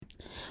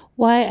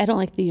Why I don't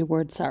like the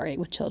word sorry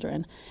with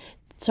children.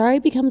 Sorry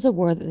becomes a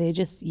word that they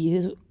just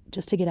use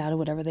just to get out of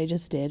whatever they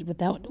just did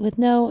with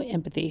no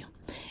empathy.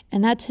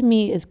 And that to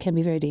me can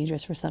be very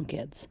dangerous for some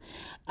kids.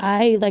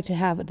 I like to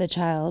have the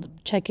child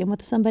check in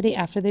with somebody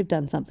after they've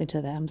done something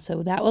to them.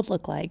 So that would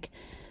look like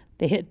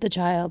they hit the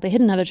child, they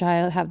hit another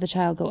child, have the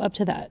child go up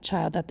to that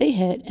child that they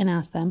hit and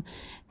ask them,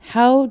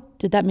 how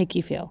did that make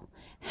you feel?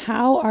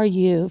 How are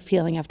you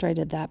feeling after I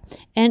did that?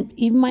 And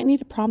you might need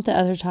to prompt the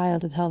other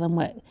child to tell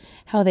them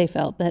how they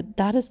felt. But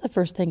that is the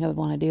first thing I would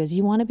want to do is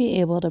you want to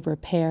be able to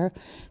repair,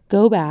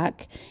 go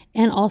back,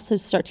 and also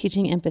start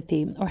teaching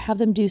empathy or have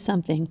them do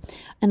something.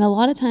 And a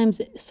lot of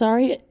times,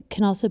 sorry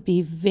can also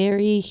be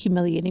very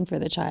humiliating for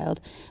the child.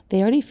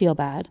 They already feel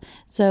bad.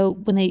 So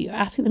when you're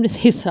asking them to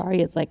say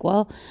sorry, it's like,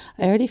 well,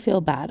 I already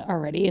feel bad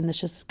already, and it's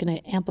just going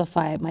to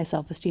amplify my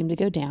self-esteem to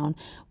go down,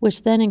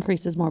 which then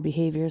increases more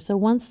behavior. So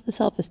once the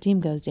self-esteem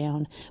goes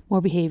down,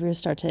 more behaviors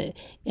start to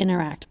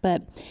interact.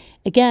 But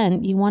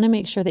again, you want to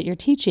make sure that you're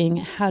teaching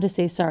how to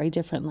say sorry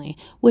differently,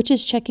 which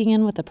is checking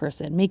in with the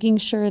person, making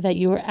sure that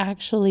you are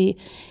actually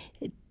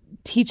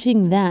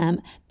teaching them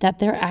that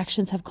their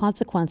actions have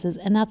consequences,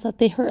 and that's that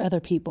they hurt other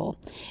people,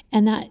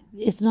 and that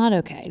it's not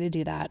okay to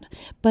do that,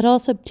 but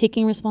also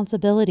taking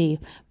responsibility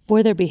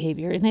for their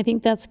behavior. And I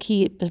think that's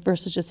key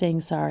versus just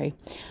saying sorry.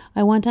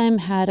 I one time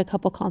had a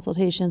couple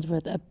consultations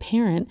with a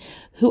parent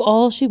who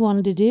all she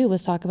wanted to do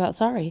was talk about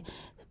sorry.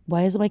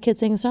 Why is my kid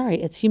saying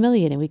sorry? It's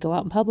humiliating. We go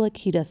out in public,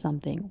 he does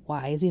something.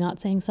 Why is he not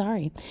saying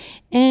sorry?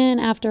 And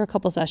after a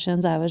couple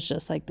sessions, I was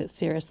just like, this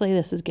seriously,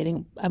 this is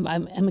getting,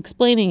 I'm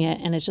explaining it,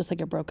 and it's just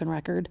like a broken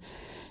record.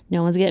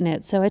 No one's getting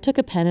it. So I took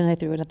a pen and I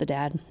threw it at the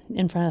dad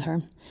in front of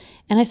her.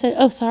 And I said,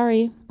 oh,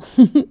 sorry.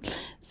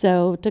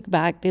 So took it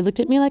back. They looked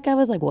at me like I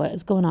was like, what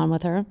is going on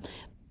with her?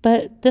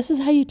 But this is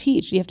how you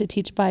teach. You have to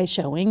teach by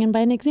showing and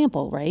by an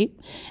example, right?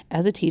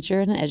 As a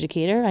teacher and an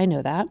educator, I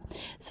know that.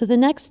 So the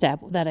next step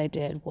that I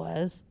did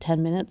was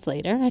 10 minutes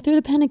later, I threw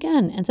the pen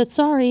again and said,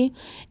 sorry.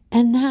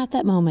 And at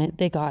that moment,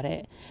 they got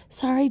it.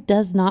 Sorry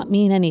does not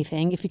mean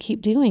anything if you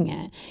keep doing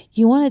it.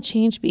 You want to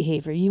change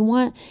behavior. You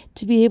want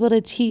to be able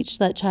to teach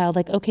that child,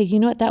 like, okay, you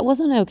know what, that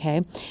wasn't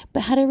okay,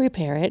 but how to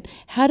repair it?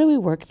 How do we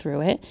work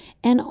through it?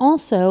 And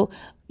also,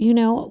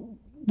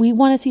 we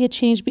want to see a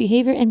changed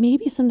behavior, and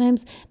maybe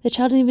sometimes the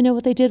child didn't even know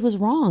what they did was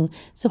wrong.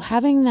 So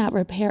having that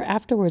repair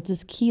afterwards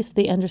is key so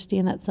they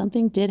understand that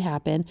something did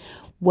happen.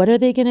 What are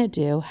they going to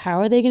do? How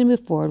are they going to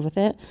move forward with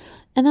it?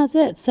 And that's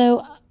it.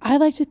 So I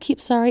like to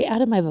keep sorry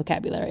out of my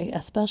vocabulary,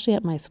 especially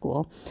at my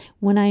school,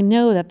 when I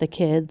know that the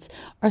kids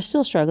are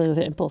still struggling with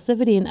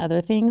impulsivity and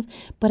other things,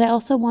 but I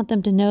also want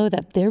them to know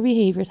that their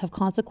behaviors have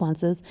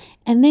consequences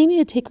and they need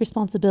to take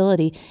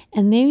responsibility,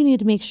 and they need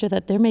to make sure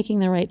that they're making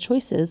the right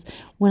choices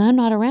when I'm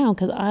not around,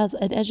 because as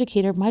an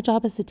educator, my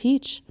job is to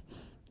teach.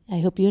 I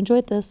hope you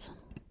enjoyed this.